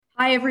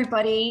Hi,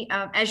 everybody.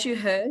 As you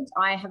heard,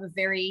 I have a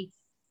very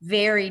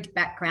varied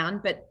background,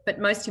 but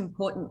most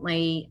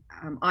importantly,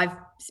 I've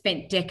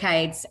spent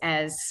decades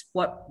as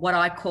what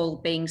I call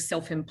being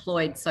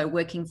self-employed, so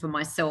working for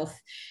myself,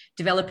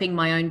 developing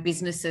my own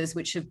businesses,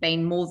 which have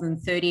been more than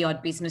 30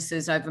 odd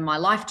businesses over my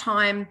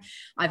lifetime.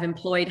 I've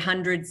employed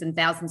hundreds and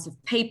thousands of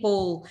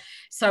people.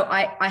 So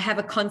I have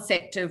a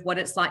concept of what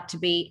it's like to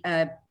be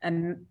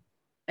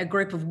a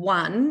group of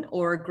one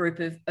or a group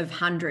of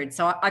hundreds.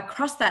 So I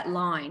cross that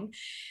line.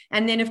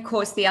 And then, of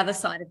course, the other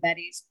side of that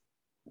is,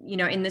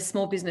 in the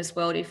small business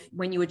world,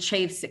 when you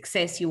achieve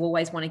success, you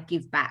always want to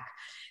give back.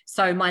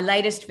 So my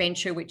latest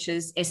venture, which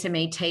is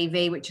SME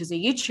TV, which is a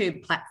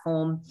YouTube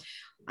platform,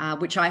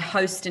 which I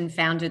host and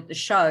founded the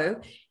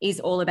show, is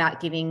all about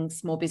giving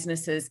small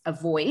businesses a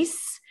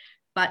voice,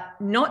 but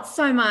not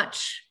so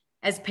much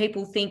as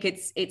people think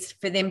it's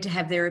for them to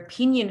have their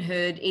opinion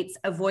heard. It's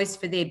a voice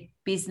for their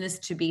business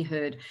to be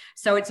heard.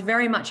 So it's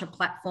very much a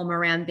platform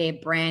around their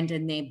brand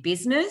and their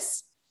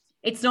business.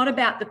 It's not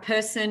about the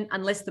person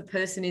unless the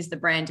person is the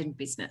brand and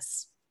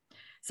business.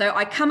 So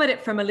I come at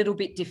it from a little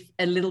bit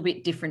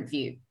different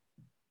view.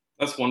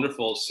 That's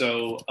wonderful.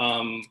 So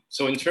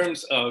in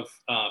terms of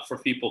for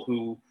people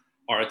who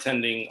are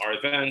attending our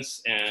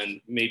events and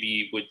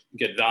maybe would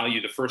get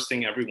value, the first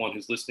thing everyone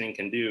who's listening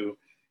can do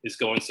is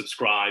go and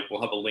subscribe.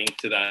 We'll have a link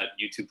to that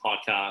YouTube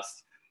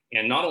podcast,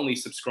 and not only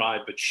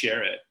subscribe, but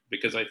share it,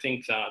 because I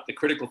think that the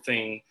critical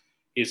thing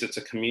is it's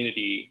a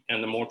community,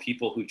 and the more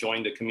people who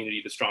join the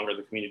community, the stronger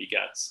the community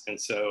gets. And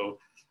so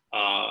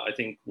I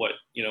think what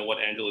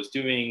Angela is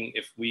doing,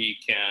 if we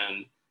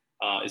can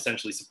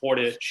essentially support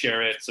it,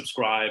 share it,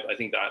 subscribe, I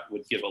think that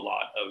would give a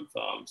lot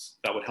of,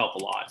 that would help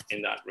a lot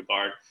in that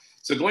regard.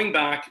 So going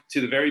back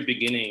to the very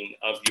beginning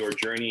of your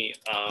journey,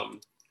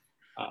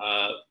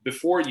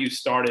 before you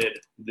started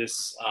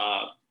this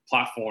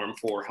platform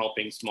for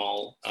helping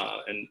small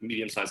and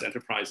medium-sized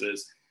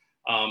enterprises,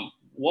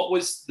 what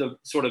was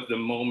the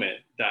moment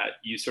that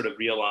you sort of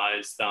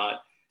realized that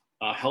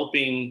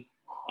helping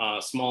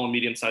small and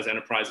medium-sized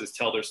enterprises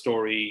tell their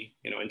story,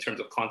 in terms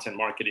of content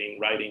marketing,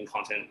 writing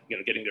content,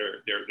 getting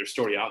their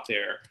story out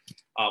there,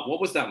 what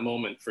was that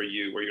moment for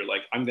you where you're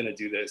like, I'm going to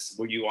do this?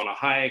 Were you on a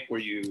hike? Were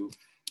you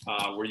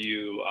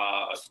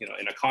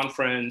in a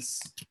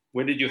conference?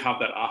 Where did you have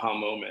that aha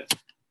moment?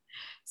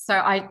 So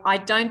I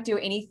don't do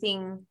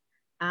anything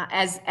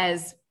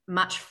as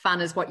much fun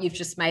as what you've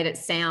just made it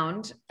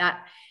sound.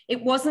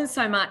 It wasn't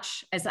so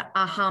much as an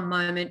aha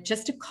moment,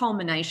 just a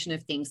culmination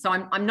of things. So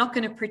I'm not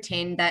going to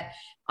pretend that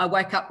I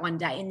woke up one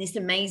day and this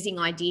amazing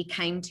idea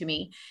came to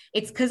me.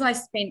 It's because I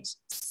spent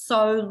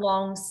so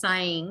long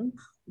saying,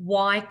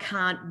 why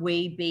can't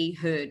we be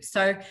heard?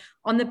 So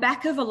on the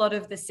back of a lot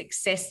of the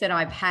success that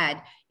I've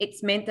had,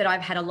 it's meant that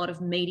I've had a lot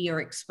of media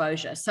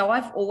exposure. So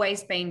I've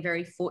always been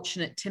very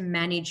fortunate to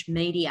manage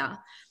media,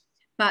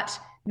 but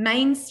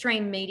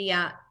mainstream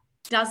media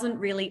doesn't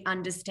really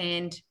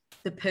understand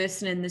the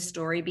person and the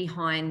story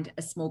behind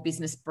a small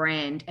business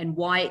brand and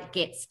why it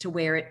gets to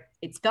where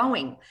it's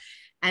going.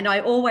 And I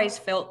always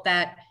felt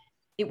that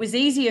it was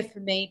easier for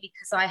me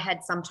because I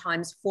had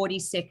sometimes 40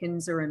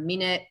 seconds or a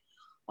minute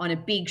on a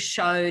big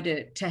show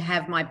to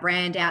have my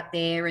brand out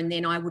there. And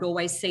then I would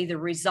always see the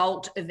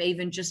result of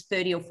even just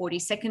 30 or 40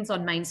 seconds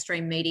on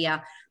mainstream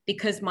media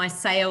because my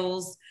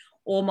sales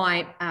or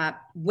my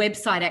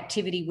website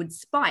activity would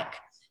spike.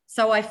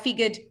 So I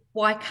figured,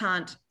 why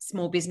can't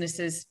small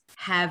businesses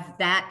have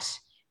that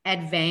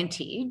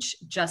advantage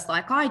just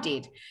like I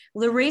did?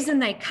 Well, the reason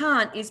they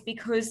can't is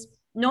because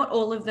not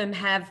all of them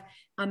have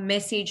a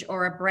message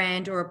or a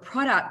brand or a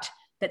product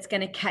that's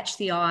going to catch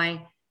the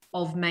eye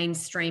of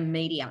mainstream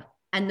media.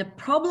 And the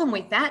problem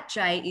with that,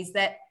 Jay, is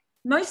that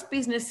most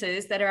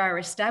businesses that are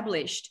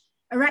established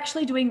are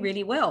actually doing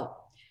really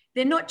well.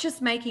 They're not just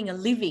making a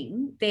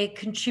living, they're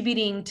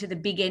contributing to the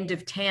big end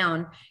of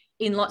town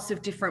in lots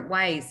of different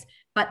ways,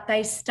 but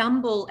they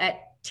stumble at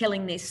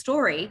telling their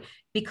story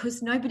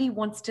because nobody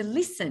wants to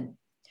listen.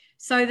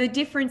 So the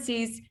difference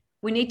is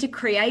we need to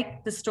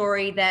create the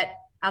story that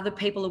other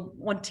people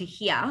want to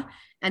hear.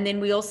 And then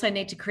we also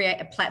need to create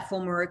a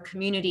platform or a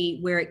community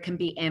where it can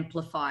be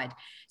amplified.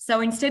 So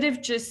instead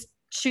of just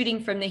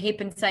shooting from the hip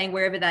and saying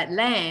wherever that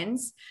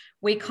lands,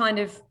 we kind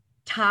of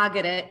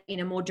target it in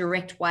a more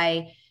direct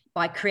way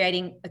by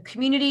creating a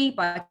community,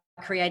 by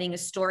creating a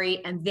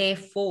story, and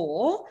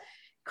therefore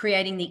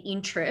creating the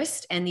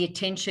interest and the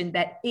attention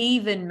that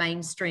even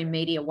mainstream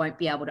media won't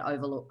be able to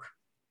overlook.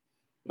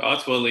 Well,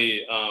 that's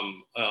really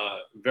a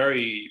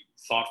very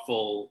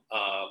thoughtful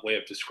way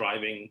of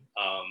describing,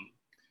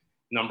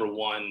 number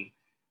one,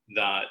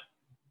 that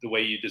the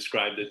way you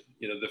described it,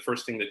 the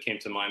first thing that came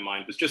to my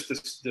mind was just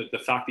the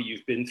fact that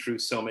you've been through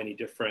so many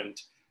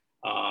different,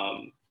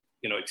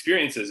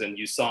 experiences, and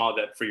you saw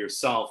that for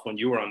yourself when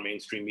you were on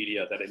mainstream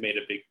media that it made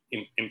a big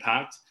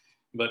impact.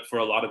 But for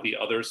a lot of the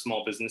other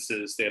small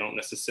businesses, they don't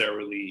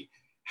necessarily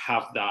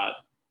have that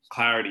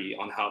clarity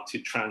on how to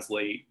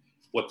translate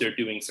what they're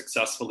doing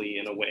successfully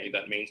in a way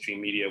that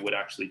mainstream media would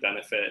actually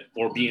benefit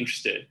or be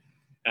interested.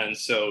 And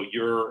so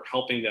you're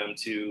helping them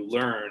to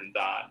learn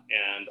that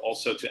and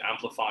also to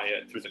amplify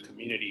it through the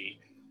community,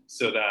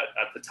 so that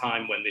at the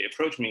time when they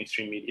approach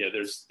mainstream media,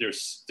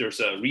 there's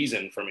a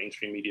reason for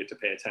mainstream media to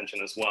pay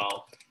attention as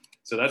well.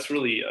 So that's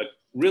really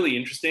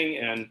interesting.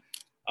 And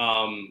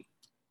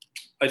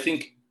I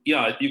think,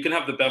 yeah, you can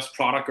have the best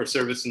product or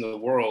service in the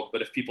world,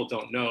 but if people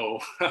don't know,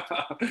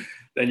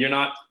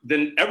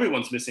 then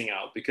everyone's missing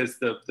out, because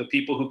the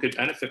people who could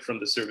benefit from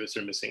the service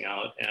are missing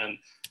out, and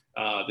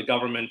the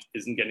government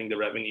isn't getting the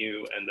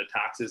revenue, and the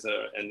taxes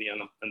and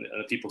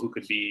the people who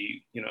could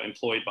be,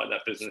 employed by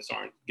that business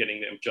aren't getting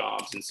them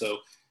jobs. And so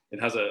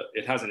it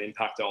has an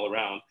impact all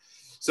around.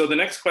 So the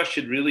next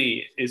question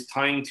really is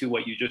tying to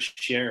what you just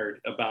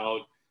shared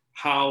about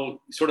how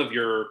sort of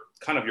your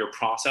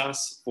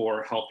process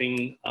for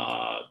helping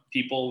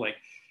people, like,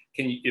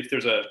 if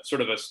there's a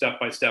sort of a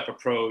step-by-step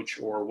approach,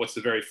 or what's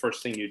the very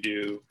first thing you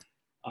do?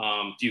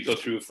 Do you go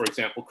through, for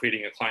example,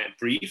 creating a client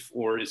brief,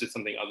 or is it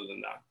something other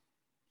than that?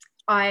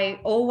 I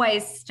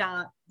always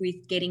start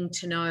with getting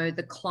to know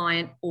the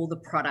client or the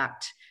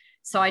product.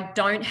 So I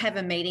don't have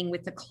a meeting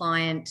with the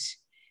client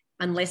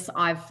unless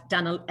I've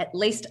done at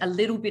least a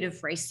little bit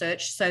of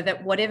research, so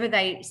that whatever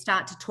they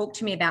start to talk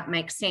to me about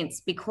makes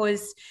sense,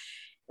 because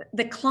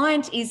the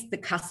client is the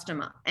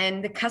customer,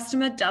 and the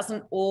customer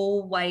doesn't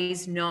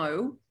always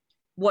know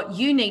what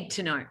you need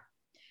to know.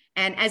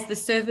 And as the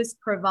service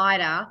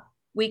provider,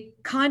 we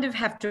kind of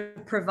have to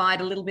provide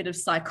a little bit of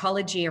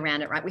psychology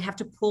around it, right? We have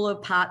to pull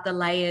apart the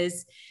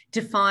layers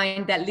to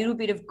find that little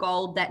bit of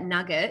gold, that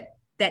nugget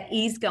that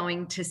is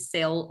going to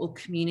sell or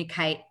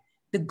communicate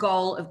the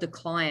goal of the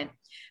client.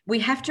 We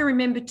have to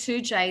remember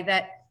too, Jay,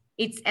 that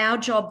it's our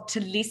job to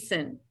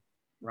listen,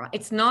 right?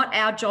 It's not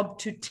our job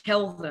to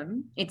tell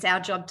them, it's our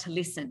job to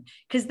listen,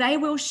 because they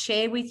will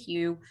share with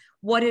you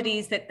what it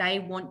is that they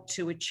want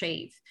to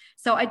achieve.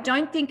 So I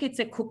don't think it's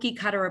a cookie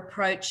cutter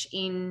approach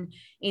in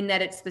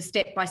that it's the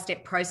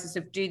step-by-step process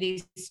of do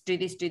this, do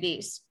this, do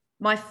this.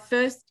 My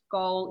first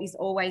goal is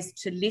always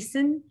to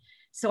listen,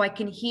 so I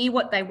can hear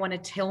what they want to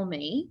tell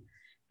me,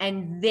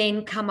 and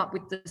then come up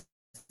with the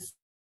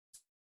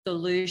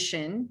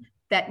solution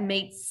that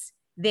meets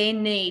their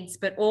needs,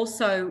 but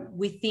also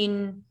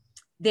within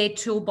their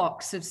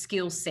toolbox of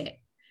skill set.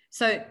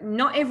 So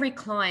not every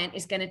client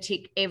is going to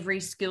tick every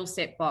skill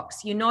set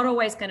box. You're not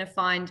always going to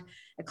find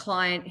a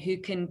client who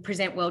can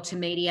present well to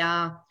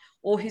media,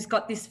 or who's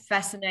got this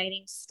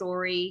fascinating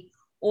story,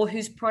 or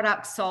whose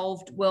product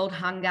solved world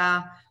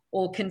hunger,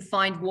 or can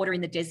find water in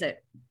the desert.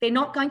 They're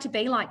not going to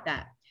be like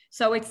that.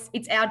 So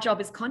it's our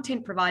job as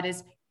content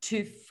providers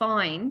to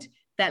find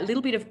that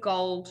little bit of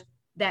gold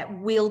that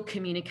will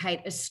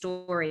communicate a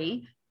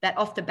story that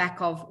off the back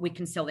of we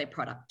can sell their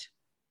product.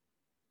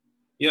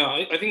 Yeah,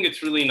 I think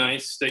it's really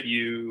nice that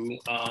you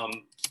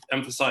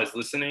emphasize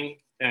listening.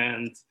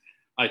 And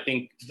I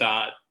think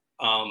that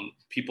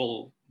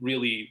people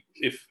really,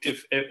 if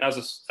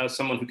as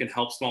someone who can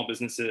help small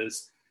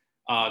businesses,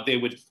 they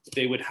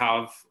would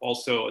have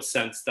also a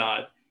sense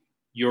that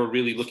you're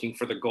really looking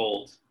for the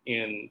gold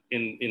in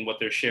what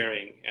they're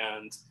sharing.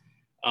 And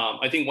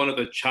I think one of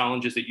the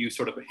challenges that you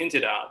sort of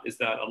hinted at is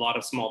that a lot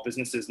of small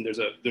businesses, and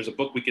there's a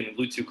book we can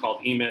allude to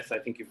called E12. I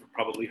think you've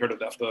probably heard of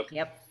that book.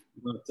 Yep.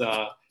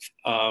 But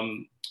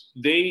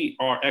they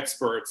are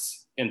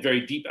experts, and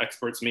very deep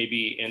experts,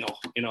 maybe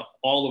in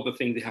all of the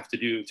things they have to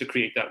do to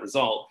create that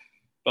result.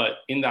 But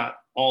in that,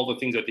 all the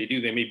things that they do,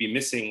 they may be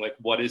missing, like,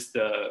 what is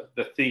the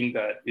thing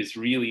that is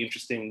really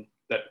interesting,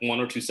 that one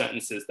or two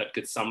sentences that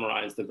could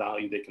summarize the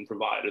value they can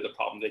provide or the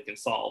problem they can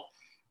solve.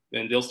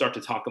 And they'll start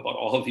to talk about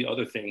all of the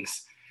other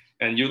things.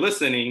 And you're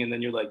listening, and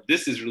then you're like,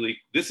 this is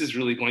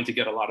really going to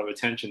get a lot of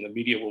attention. The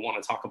media will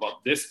want to talk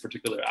about this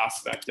particular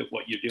aspect of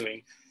what you're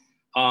doing.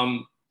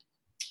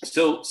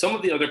 So some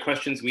of the other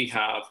questions we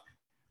have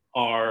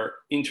are,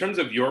 in terms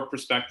of your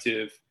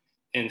perspective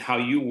and how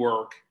you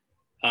work,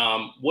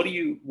 what do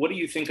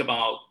you think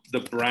about the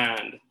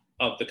brand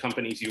of the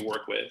companies you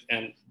work with,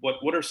 and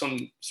what are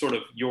some sort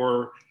of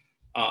your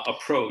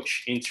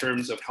approach in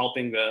terms of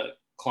helping the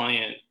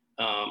client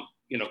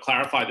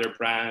clarify their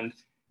brand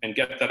and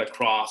get that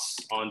across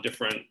on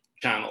different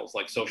channels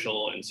like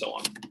social and so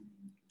on?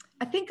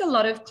 I think a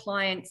lot of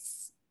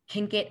clients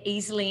can get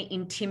easily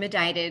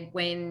intimidated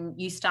when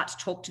you start to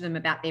talk to them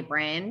about their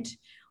brand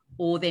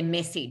or their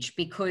message,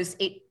 because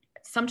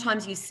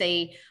sometimes you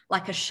see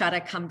like a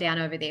shutter come down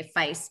over their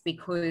face,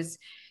 because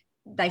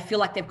they feel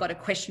like they've got a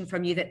question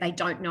from you that they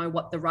don't know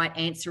what the right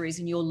answer is,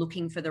 and you're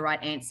looking for the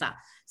right answer.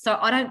 So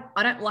I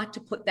don't like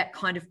to put that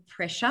kind of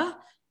pressure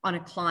on a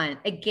client.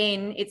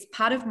 Again, it's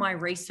part of my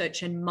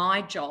research and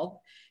my job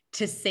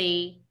to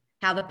see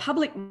how the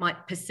public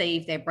might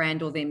perceive their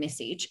brand or their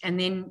message, and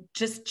then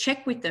just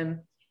check with them,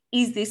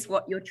 is this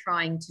what you're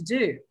trying to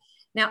do?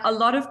 Now, a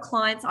lot of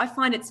clients, I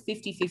find it's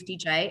 50-50,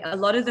 Jay. A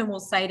lot of them will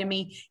say to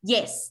me,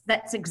 yes,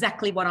 that's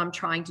exactly what I'm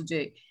trying to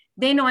do.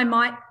 Then I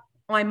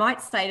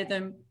might say to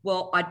them,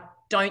 well, I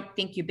don't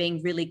think you're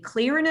being really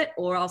clear in it.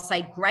 Or I'll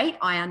say, great,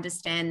 I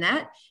understand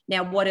that.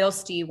 Now, what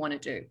else do you want to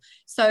do?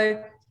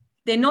 So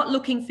they're not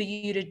looking for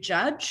you to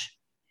judge.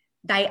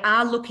 they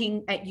are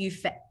looking at you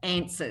for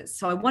answers.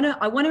 So I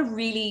want to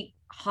really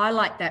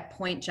highlight that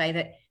point, Jay,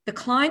 that the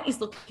client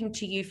is looking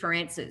to you for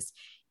answers.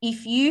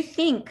 If you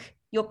think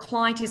your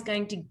client is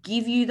going to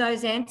give you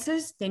those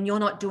answers, then you're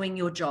not doing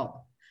your job.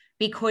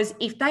 Because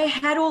if they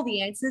had all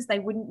the answers, they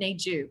wouldn't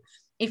need you.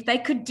 If they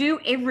could do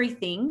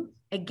everything,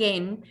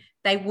 again,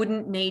 they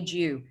wouldn't need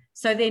you.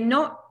 So they're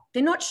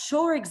not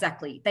sure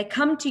exactly. They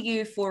come to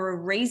you for a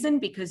reason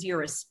because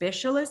you're a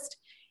specialist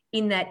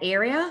in that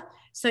area.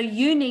 So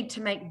you need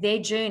to make their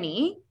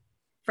journey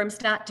from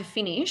start to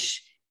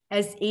finish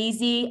as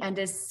easy and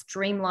as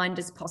streamlined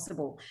as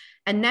possible.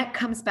 And that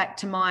comes back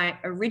to my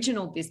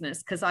original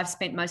business, because I've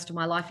spent most of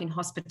my life in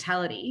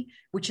hospitality,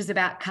 which is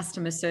about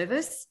customer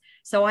service.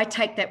 So I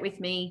take that with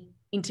me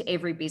into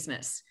every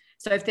business.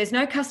 So if there's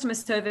no customer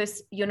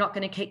service, you're not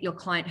going to keep your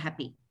client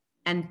happy.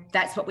 And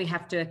that's what we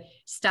have to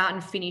start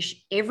and finish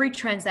every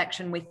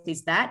transaction with,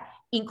 is that,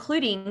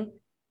 including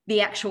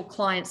the actual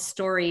client's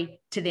story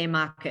to their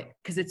market,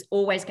 because it's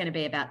always going to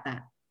be about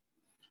that.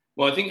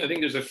 Well, I think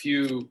there's a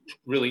few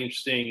really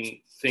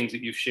interesting things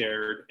that you've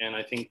shared. And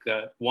I think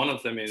that one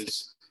of them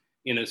is,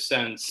 in a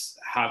sense,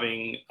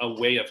 having a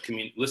way of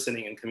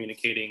listening and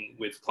communicating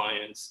with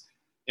clients,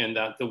 and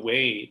that the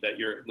way that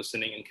you're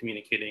listening and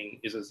communicating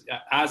is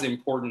as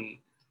important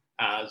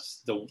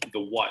as the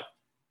what,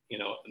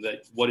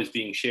 that what is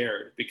being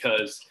shared.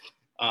 Because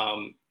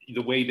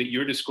the way that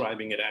you're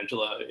describing it,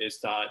 Angela, is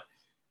that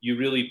you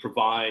really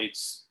provide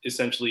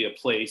essentially a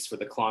place for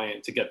the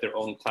client to get their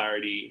own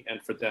clarity,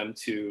 and for them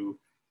to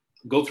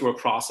go through a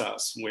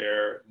process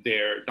where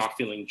they're not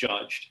feeling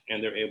judged,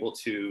 and they're able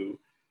to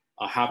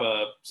have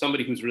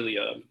somebody who's really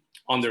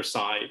on their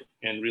side,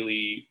 and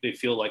really they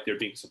feel like they're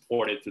being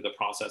supported through the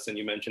process. And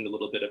you mentioned a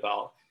little bit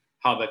about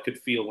how that could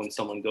feel when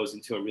someone goes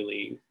into a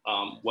really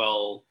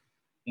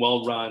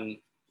well-run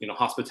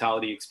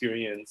hospitality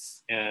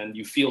experience, and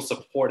you feel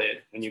supported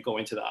when you go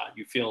into that.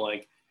 You feel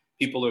like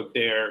people are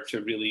there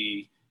to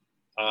really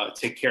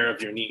take care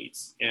of your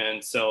needs.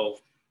 And so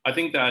I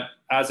think that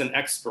as an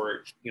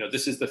expert,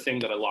 this is the thing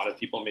that a lot of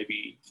people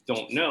maybe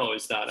don't know,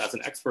 is that as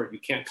an expert, you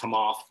can't come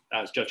off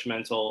as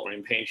judgmental or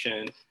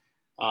impatient.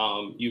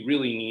 You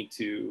really need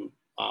to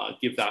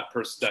give that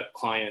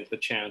client the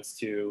chance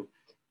to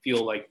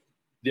feel like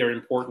they're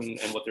important,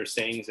 and what they're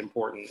saying is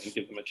important, and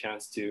give them a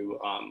chance to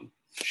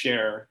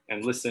share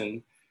and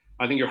listen.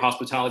 I think your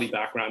hospitality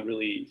background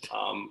really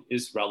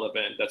is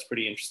relevant. That's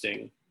pretty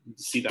interesting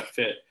to see that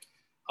fit.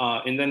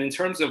 And then in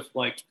terms of,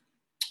 like,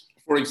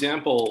 for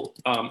example,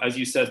 as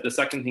you said, the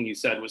second thing you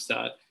said was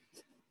that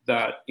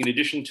in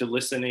addition to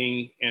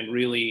listening and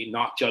really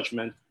not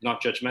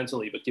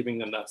judgmentally, but giving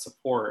them that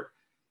support,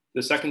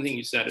 the second thing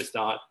you said is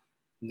that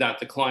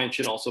the client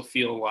should also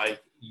feel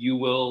like you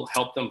will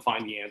help them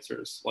find the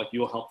answers, like you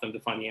will help them to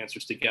find the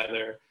answers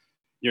together.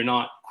 You're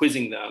not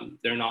quizzing them.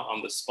 They're not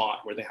on the spot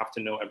where they have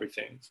to know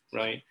everything,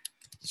 right?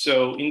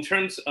 So in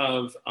terms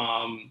of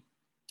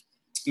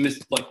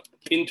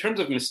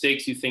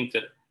mistakes you think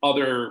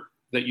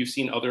that you've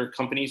seen other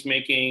companies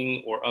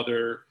making, or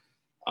other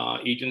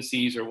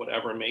agencies or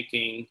whatever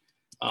making,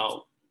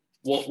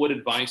 what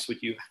advice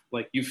would you,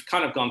 like, you've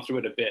kind of gone through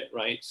it a bit,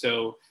 right?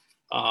 So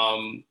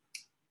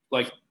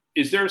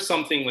is there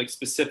something like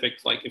specific,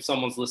 like if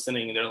someone's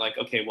listening and they're like,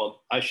 okay,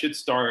 well, I should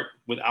start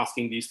with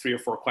asking these 3 or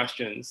 4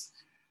 questions.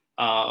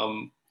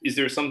 Is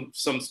there some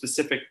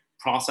specific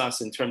process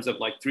in terms of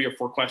like 3 or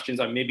 4 questions?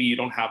 Maybe you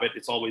don't have it.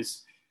 It's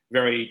always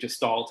very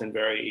gestalt and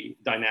very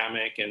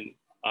dynamic, and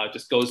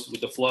just goes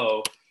with the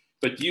flow.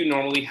 But do you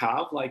normally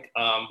have like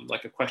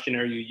a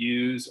questionnaire you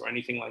use or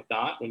anything like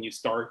that when you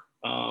start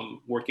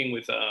working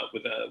with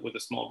a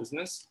small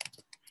business?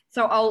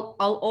 So I'll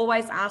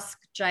always ask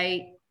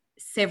Jay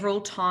several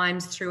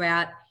times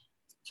throughout,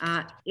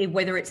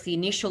 whether it's the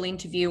initial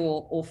interview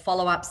or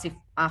follow-ups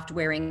after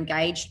we're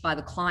engaged by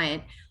the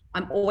client.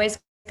 I'm always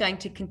going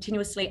to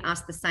continuously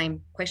ask the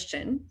same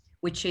question,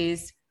 which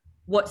is,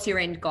 what's your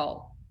end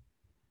goal?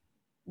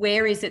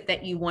 Where is it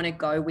that you want to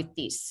go with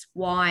this?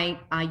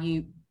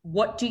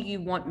 What do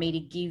you want me to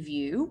give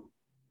you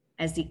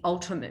as the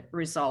ultimate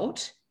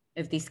result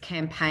of this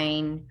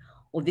campaign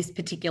or this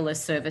particular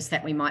service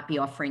that we might be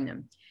offering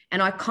them?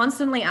 And I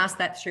constantly ask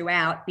that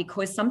throughout,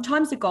 because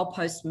sometimes the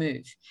goalposts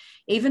move.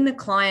 Even the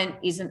client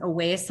isn't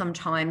aware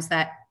sometimes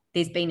that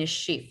there's been a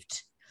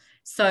shift.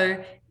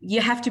 So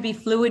you have to be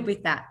fluid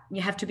with that.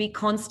 You have to be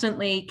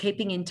constantly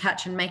keeping in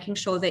touch and making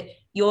sure that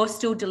you're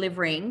still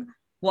delivering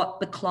what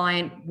the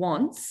client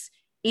wants,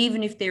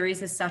 even if there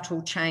is a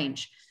subtle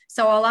change.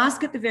 So I'll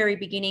ask at the very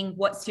beginning,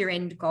 what's your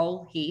end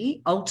goal here?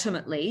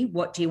 Ultimately,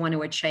 what do you want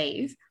to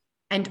achieve?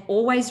 And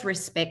always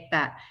respect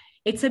that.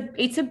 It's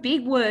a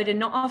big word and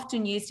not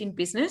often used in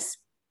business,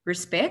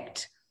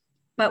 respect,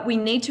 but we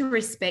need to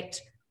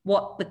respect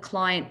what the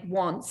client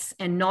wants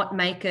and not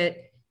make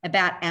it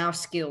about our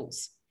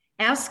skills.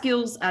 Our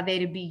skills are there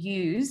to be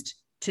used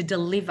to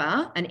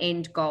deliver an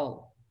end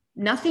goal.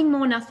 Nothing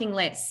more, nothing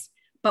less.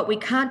 But we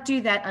can't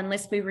do that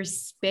unless we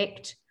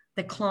respect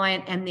the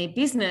client and their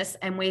business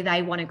and where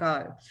they want to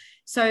go.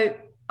 So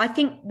I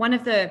think one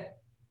of the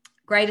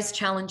greatest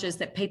challenges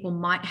that people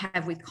might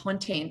have with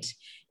content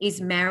is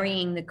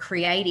marrying the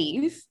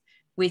creative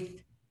with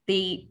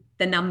the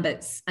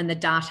numbers and the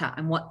data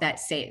and what that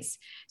says.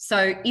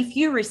 So if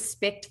you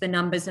respect the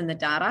numbers and the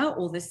data,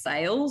 or the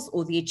sales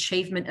or the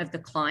achievement of the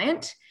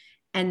client,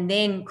 and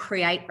then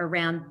create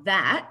around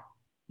that,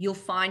 you'll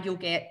find you'll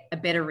get a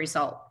better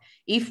result.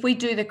 If we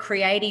do the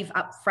creative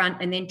up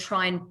front and then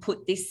try and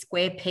put this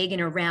square peg in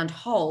a round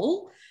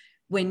hole,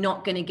 we're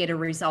not going to get a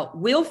result.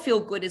 We'll feel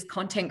good as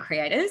content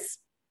creators,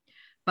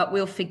 but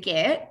we'll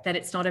forget that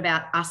it's not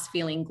about us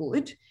feeling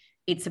good.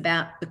 It's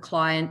about the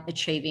client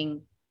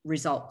achieving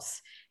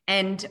results.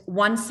 And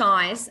one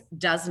size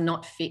does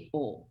not fit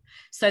all.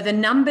 So the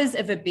numbers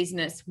of a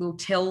business will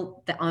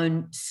tell their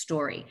own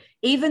story.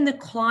 Even the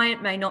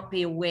client may not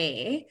be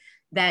aware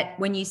that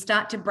when you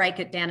start to break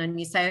it down and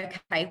you say,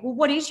 okay, well,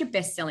 what is your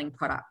best-selling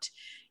product?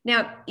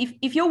 Now,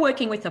 if you're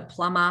working with a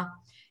plumber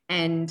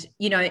and,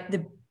 you know,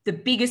 the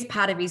biggest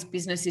part of his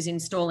business is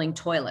installing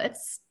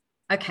toilets,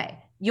 okay,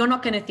 you're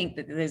not going to think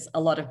that there's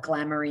a lot of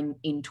glamour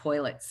in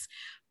toilets.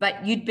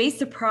 But you'd be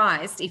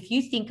surprised if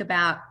you think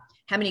about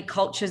how many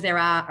cultures there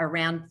are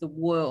around the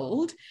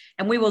world,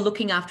 and we were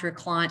looking after a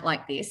client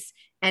like this,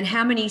 and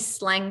how many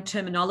slang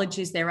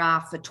terminologies there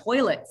are for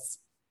toilets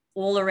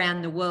all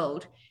around the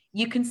world.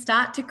 You can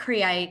start to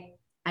create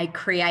a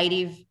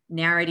creative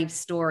narrative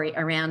story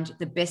around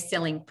the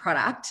best-selling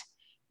product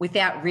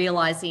without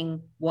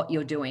realizing what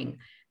you're doing,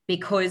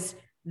 because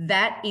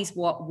that is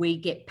what we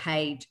get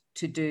paid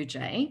to do,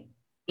 Jay.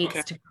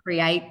 It's to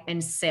create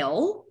and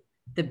sell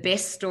the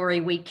best story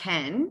we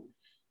can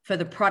for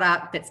the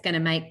product that's going to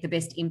make the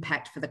best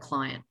impact for the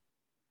client.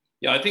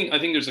 Yeah, I think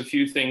there's a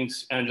few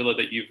things, Angela,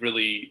 that you've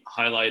really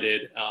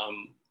highlighted.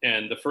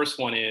 And the first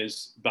one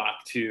is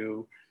back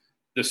to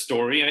the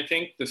story. I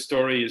think the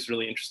story is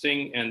really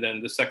interesting. And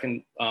then the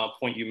second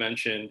point you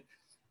mentioned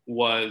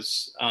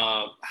was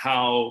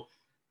how,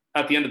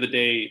 at the end of the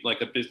day, like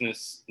a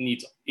business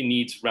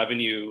needs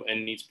revenue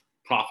and needs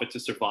profit to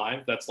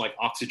survive. That's like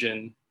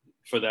oxygen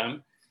for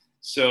them.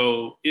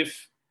 So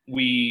if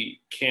we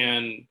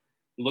can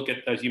look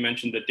at, as you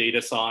mentioned, the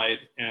data side,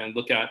 and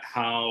look at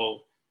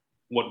how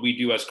what we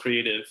do as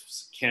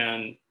creatives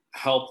can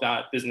help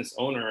that business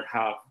owner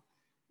have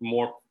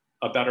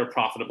a better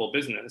profitable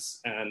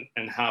business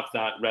and have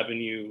that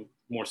revenue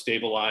more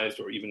stabilized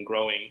or even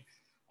growing.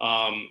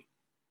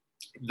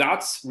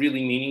 That's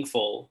really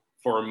meaningful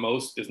for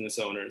most business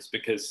owners,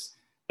 because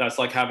that's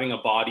like having a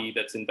body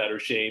that's in better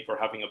shape or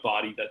having a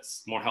body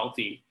that's more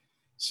healthy.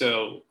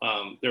 So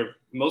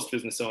most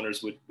business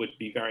owners would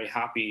be very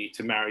happy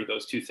to marry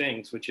those two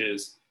things, which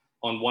is,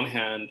 on one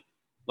hand,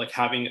 like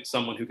having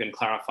someone who can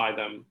clarify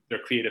their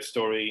creative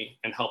story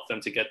and help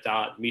them to get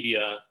that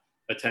media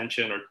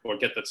attention or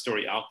get that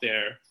story out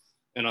there.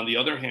 And on the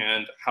other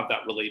hand, have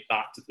that relate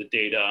back to the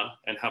data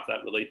and have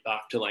that relate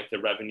back to like the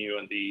revenue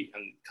and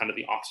kind of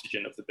the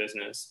oxygen of the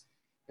business.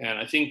 And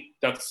I think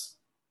that's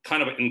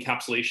kind of an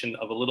encapsulation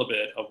of a little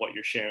bit of what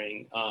you're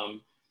sharing.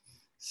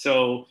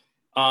 So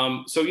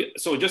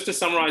just to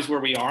summarize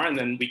where we are, and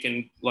then we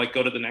can like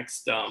go to the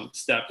next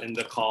step in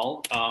the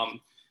call.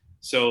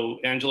 So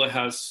Angela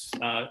has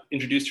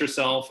introduced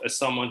herself as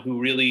someone who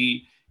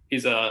really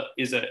is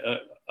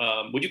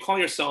would you call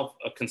yourself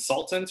a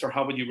consultant, or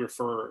how would you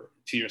refer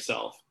to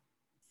yourself?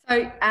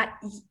 So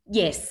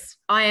yes,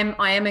 I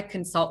am a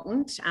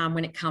consultant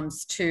when it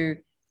comes to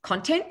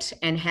content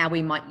and how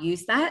we might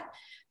use that.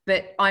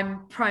 But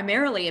I'm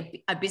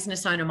primarily a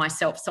business owner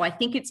myself. So I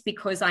think it's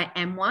because I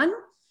am one.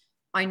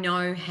 I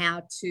know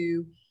how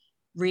to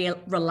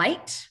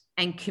relate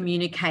and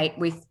communicate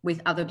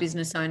with other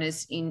business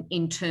owners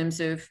in terms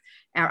of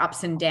our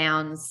ups and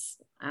downs,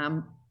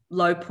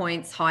 low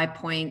points, high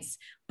points,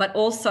 but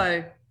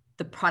also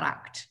the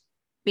product.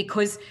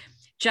 Because,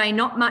 Jay,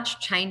 not much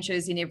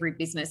changes in every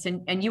business.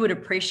 And you would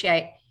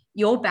appreciate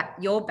your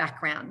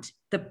background.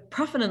 The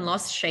profit and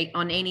loss sheet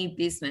on any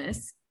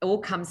business all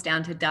comes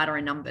down to data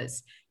and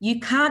numbers. You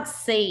can't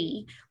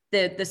see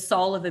the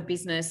soul of a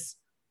business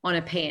on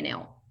a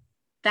P&L.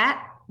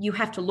 That you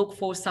have to look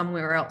for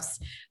somewhere else.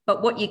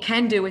 But what you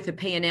can do with a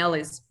P&L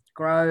is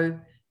grow,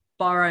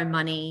 borrow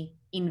money,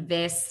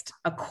 invest,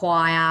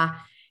 acquire.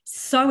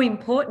 So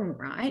important,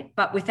 right?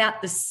 But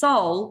without the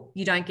soul,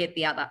 you don't get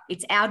the other.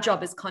 It's our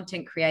job as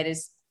content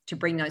creators to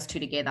bring those two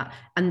together.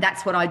 And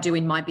that's what I do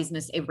in my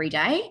business every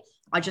day.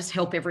 I just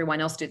help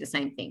everyone else do the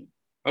same thing.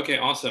 Okay,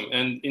 awesome.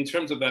 And in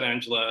terms of that,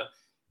 Angela,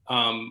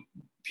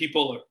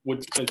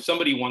 if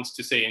somebody wants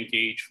to say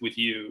engage with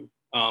you,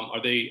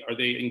 are they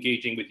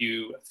engaging with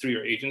you through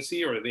your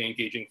agency, or are they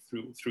engaging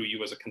through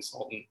you as a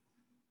consultant?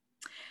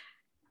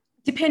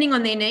 Depending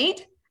on their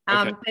need.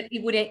 Okay.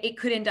 But it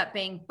could end up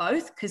being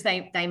both, because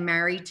they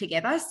marry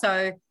together.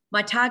 So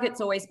my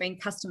target's always been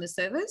customer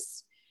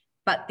service,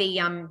 but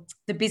the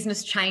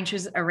business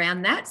changes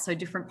around that. So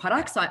different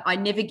products. I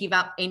never give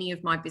up any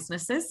of my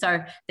businesses. So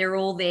they're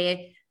all there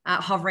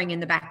hovering in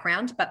the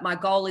background. But my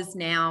goal is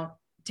now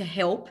to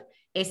help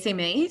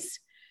SMEs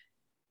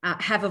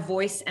have a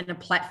voice and a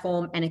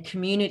platform and a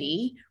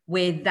community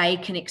where they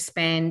can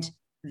expand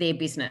their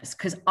business,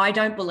 because I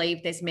don't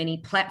believe there's many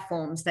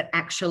platforms that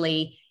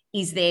actually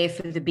is there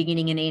for the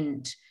beginning and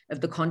end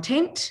of the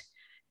content.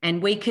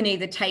 And we can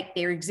either take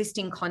their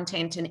existing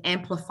content and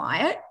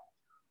amplify it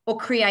or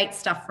create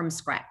stuff from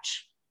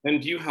scratch.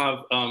 And do you have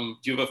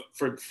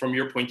from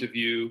your point of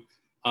view,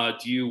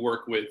 do you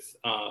work with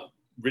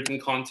written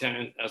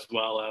content as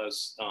well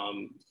as,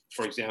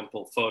 for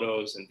example,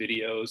 photos and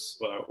videos,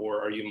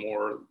 or are you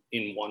more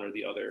in one or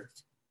the other?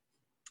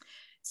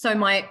 So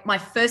my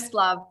first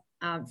love,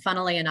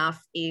 funnily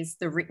enough, is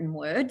the written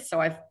word. So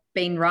I've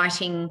been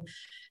writing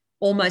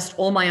almost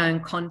all my own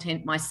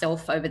content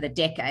myself over the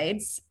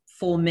decades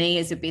for me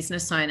as a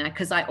business owner,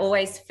 because I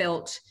always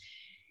felt,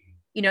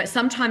 you know,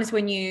 sometimes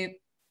when you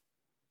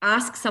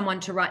ask someone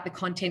to write the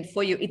content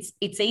for you,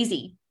 it's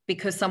easy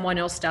because someone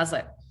else does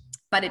it,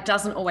 but it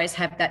doesn't always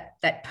have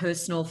that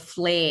personal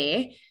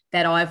flair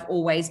that I've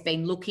always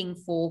been looking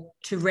for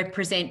to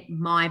represent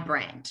my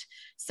brand.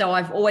 So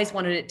I've always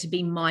wanted it to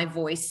be my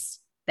voice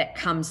that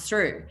comes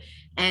through.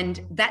 And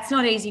that's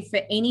not easy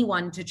for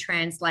anyone to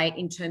translate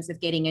in terms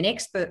of getting an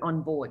expert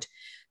on board.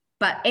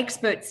 But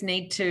experts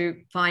need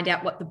to find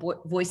out what the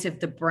voice of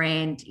the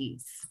brand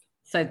is.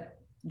 So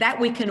that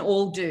we can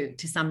all do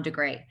to some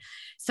degree.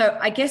 So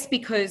I guess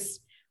because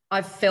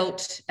I've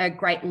felt a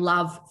great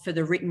love for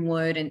the written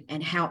word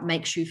and how it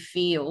makes you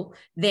feel,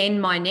 then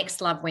my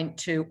next love went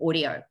to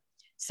audio.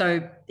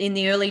 So in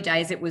the early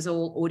days, it was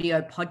all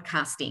audio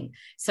podcasting.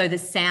 So the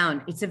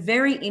sound, it's a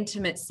very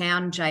intimate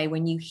sound, Jay,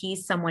 when you hear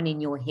someone in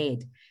your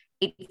head.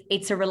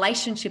 It's a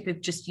relationship of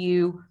just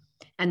you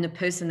and the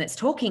person that's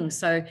talking.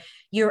 So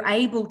you're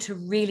able to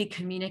really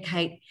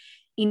communicate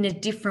in a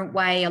different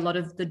way. A lot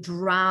of the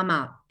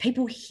drama,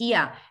 people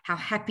hear how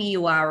happy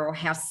you are or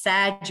how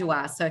sad you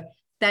are. So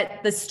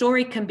that the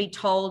story can be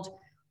told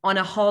on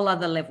a whole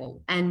other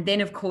level. And then,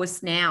 of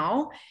course,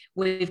 now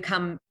we've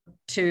come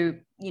to,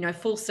 you know,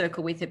 full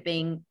circle with it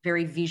being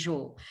very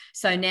visual.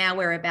 So now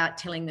we're about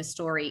telling the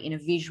story in a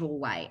visual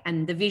way.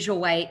 And the visual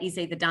way is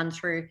either done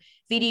through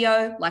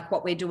video, like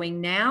what we're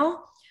doing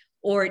now,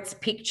 or it's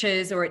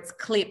pictures, or it's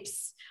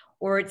clips,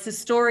 or it's a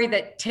story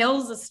that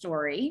tells a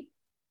story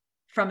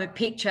from a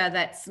picture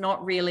that's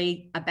not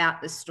really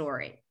about the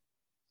story.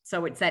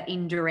 So it's that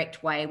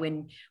indirect way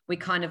when we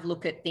kind of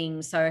look at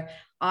things. So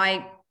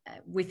I,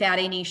 without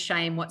any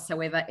shame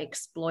whatsoever,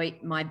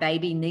 exploit my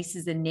baby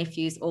nieces and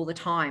nephews all the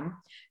time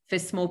for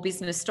small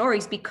business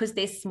stories because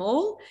they're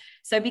small.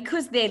 So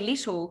because they're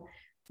little,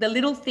 the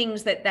little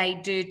things that they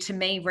do to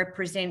me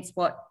represents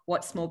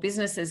what small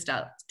businesses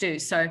do.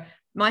 So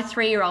my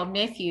 3-year-old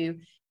nephew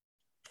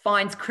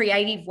finds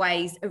creative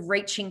ways of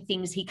reaching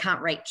things he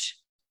can't reach.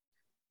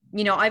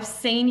 You know, I've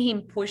seen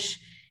him push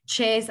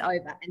chairs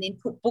over and then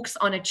put books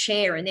on a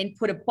chair and then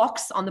put a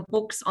box on the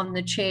books on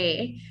the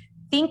chair,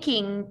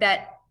 thinking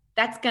that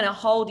that's going to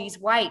hold his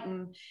weight.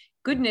 And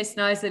goodness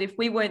knows that if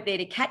we weren't there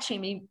to catch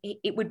him,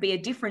 it would be a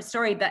different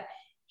story. But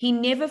he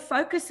never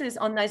focuses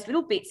on those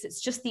little bits.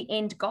 It's just the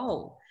end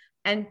goal.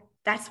 And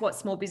that's what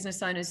small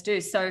business owners do.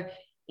 So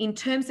in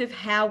terms of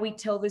how we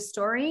tell the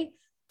story,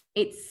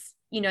 it's,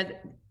 you know,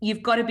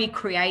 you've got to be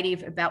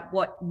creative about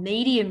what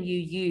medium you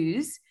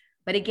use.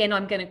 But again,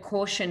 I'm going to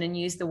caution and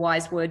use the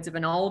wise words of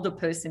an older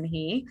person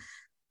here.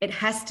 It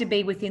has to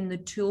be within the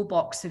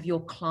toolbox of your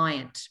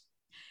client.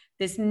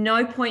 There's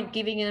no point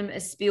giving them a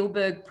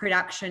Spielberg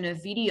production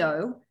of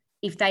video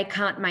if they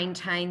can't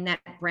maintain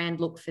that brand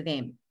look for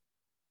them.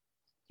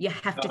 You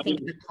have to think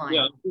of the client.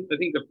 Yeah, I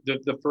think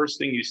the first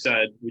thing you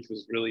said, which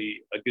was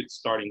really a good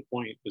starting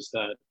point, was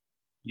that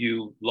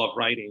you love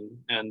writing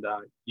and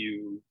that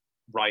you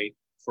write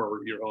for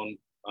your own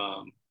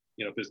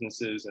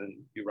businesses, and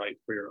you write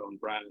for your own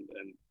brand.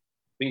 And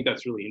I think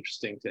that's really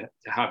interesting to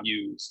have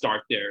you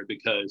start there,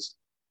 because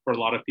for a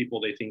lot of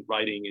people, they think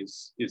writing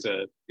is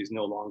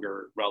no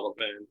longer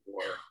relevant,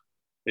 or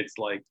it's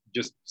like,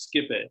 just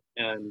skip it.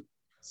 And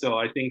so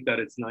I think that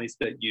it's nice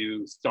that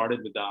you started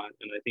with that.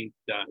 And I think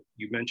that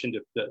you mentioned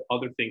a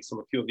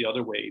few of the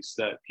other ways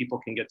that people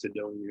can get to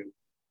know you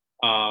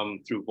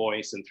through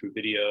voice and through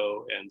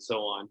video and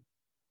so on.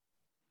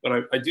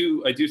 But I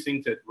do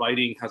think that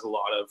writing has a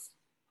lot of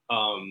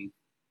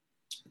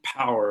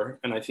power.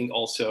 And I think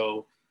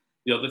also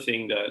the other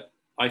thing that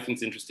I think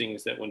is interesting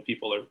is that when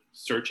people are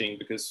searching,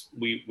 because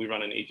we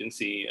run an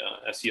agency,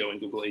 SEO and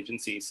Google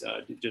agencies,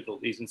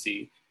 digital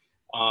agency,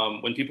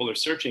 when people are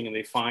searching and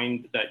they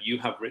find that you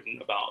have written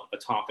about a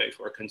topic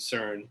or a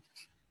concern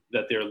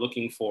that they're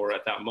looking for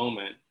at that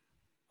moment,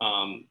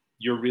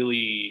 you're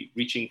really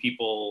reaching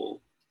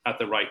people at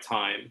the right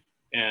time.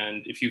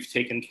 And if you've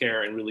taken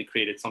care and really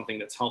created something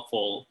that's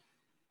helpful,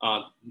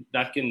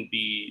 that can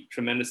be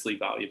tremendously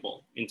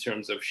valuable in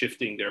terms of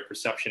shifting their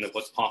perception of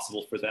what's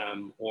possible for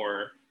them,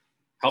 or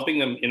helping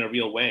them in a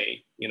real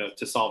way,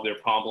 to solve their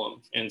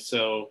problem. And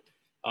so,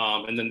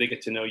 and then they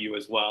get to know you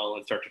as well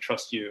and start to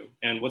trust you.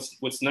 And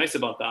what's nice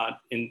about that,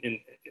 in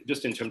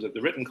terms of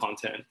the written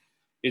content,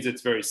 is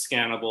it's very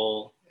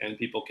scannable and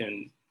people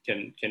can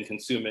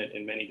consume it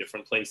in many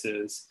different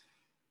places.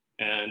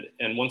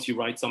 And once you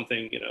write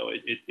something, you know,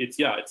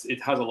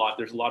 it has a lot.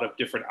 There's a lot of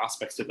different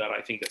aspects to that. I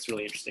think that's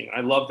really interesting.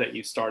 I love that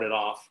you started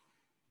off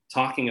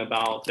talking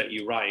about that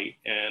you write,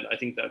 and I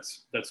think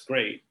that's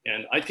great.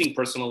 And I think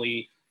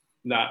personally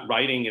that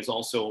writing is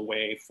also a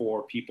way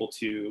for people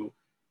to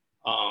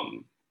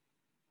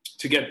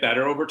get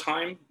better over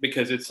time,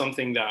 because it's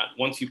something that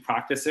once you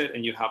practice it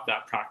and you have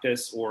that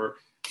practice, or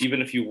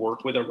even if you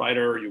work with a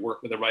writer or you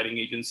work with a writing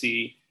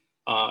agency,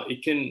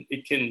 it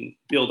can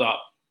build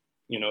up.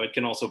 You know, it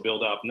can also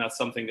build up, and that's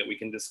something that we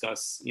can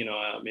discuss, you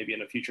know, maybe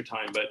in a future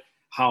time, but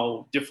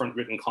how different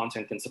written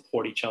content can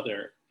support each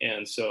other.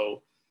 And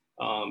so,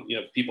 you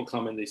know, people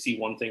come and they see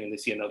one thing and they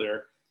see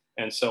another,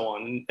 and so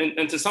on.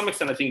 And to some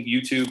extent, I think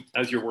YouTube,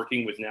 as you're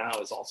working with now,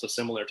 is also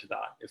similar to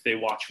that. If they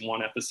watch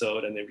one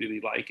episode and they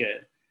really like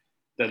it,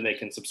 then they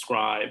can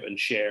subscribe and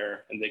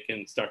share, and they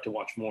can start to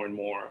watch more and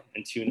more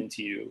and tune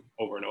into you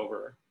over and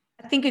over.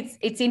 I think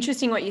it's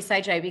interesting what you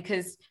say, Jay,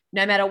 because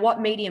no matter what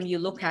medium you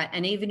look at,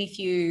 and even if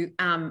you,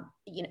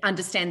 you know,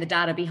 understand the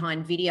data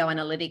behind video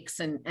analytics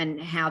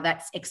and how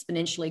that's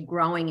exponentially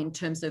growing in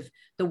terms of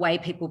the way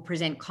people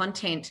present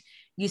content,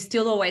 you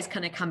still always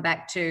kind of come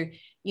back to,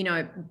 you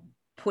know,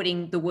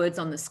 putting the words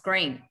on the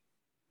screen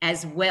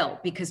as well,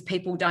 because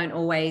people don't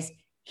always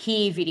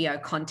hear video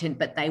content,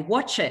 but they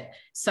watch it.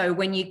 So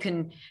when you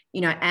can, you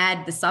know,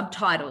 add the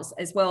subtitles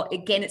as well,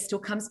 again, it still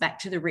comes back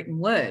to the written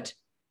word.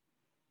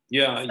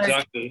 Yeah, so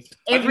exactly.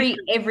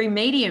 Every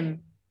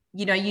medium,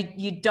 you know,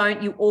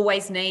 you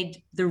always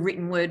need the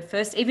written word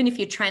first, even if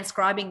you're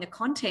transcribing the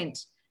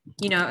content,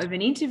 you know, of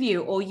an interview,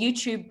 or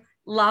YouTube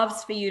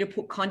loves for you to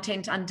put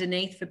content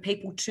underneath for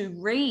people to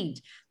read.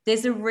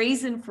 There's a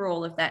reason for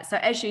all of that. So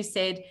as you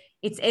said,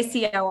 it's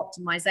SEO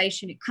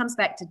optimization. It comes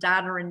back to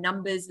data and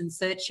numbers and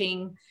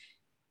searching.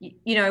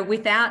 You know,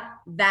 without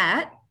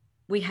that,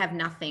 we have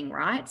nothing,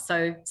 right?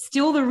 So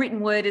still the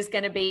written word is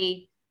going to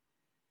be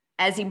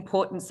as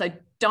important. So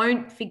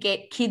don't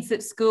forget, kids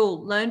at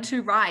school, learn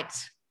to write.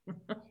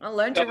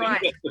 Learn to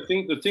write.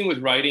 The thing with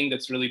writing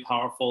that's really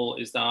powerful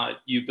is that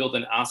you build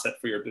an asset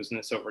for your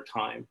business over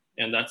time.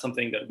 And that's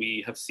something that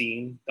we have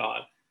seen,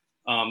 that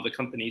the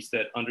companies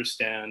that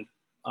understand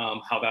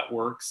how that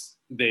works,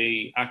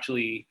 they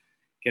actually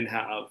can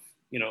have,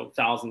 you know,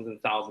 thousands and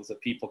thousands of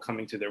people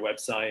coming to their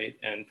website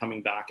and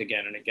coming back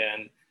again and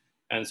again.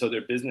 And so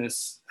their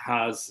business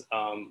has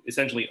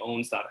essentially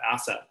owns that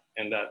asset,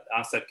 and that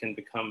asset can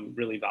become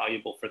really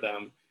valuable for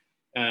them.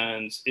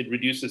 And it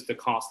reduces the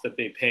cost that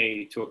they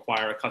pay to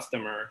acquire a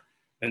customer,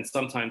 and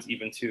sometimes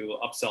even to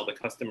upsell the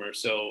customer.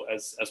 So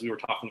as we were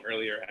talking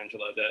earlier,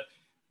 Angela, that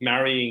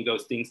marrying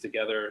those things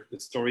together, the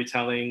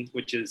storytelling,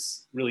 which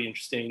is really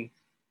interesting,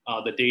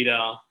 the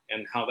data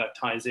and how that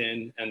ties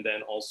in, and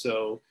then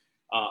also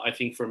I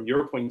think from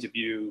your point of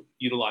view,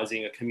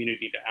 utilizing a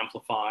community to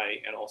amplify,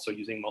 and also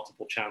using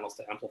multiple channels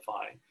to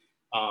amplify.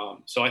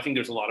 So I think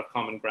there's a lot of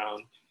common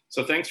ground.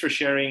 So thanks for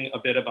sharing a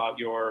bit about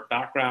your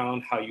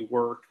background, how you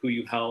work, who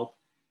you help,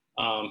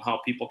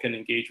 how people can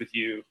engage with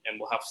you, and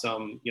we'll have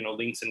some, you know,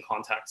 links and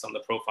contacts on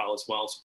the profile as well, so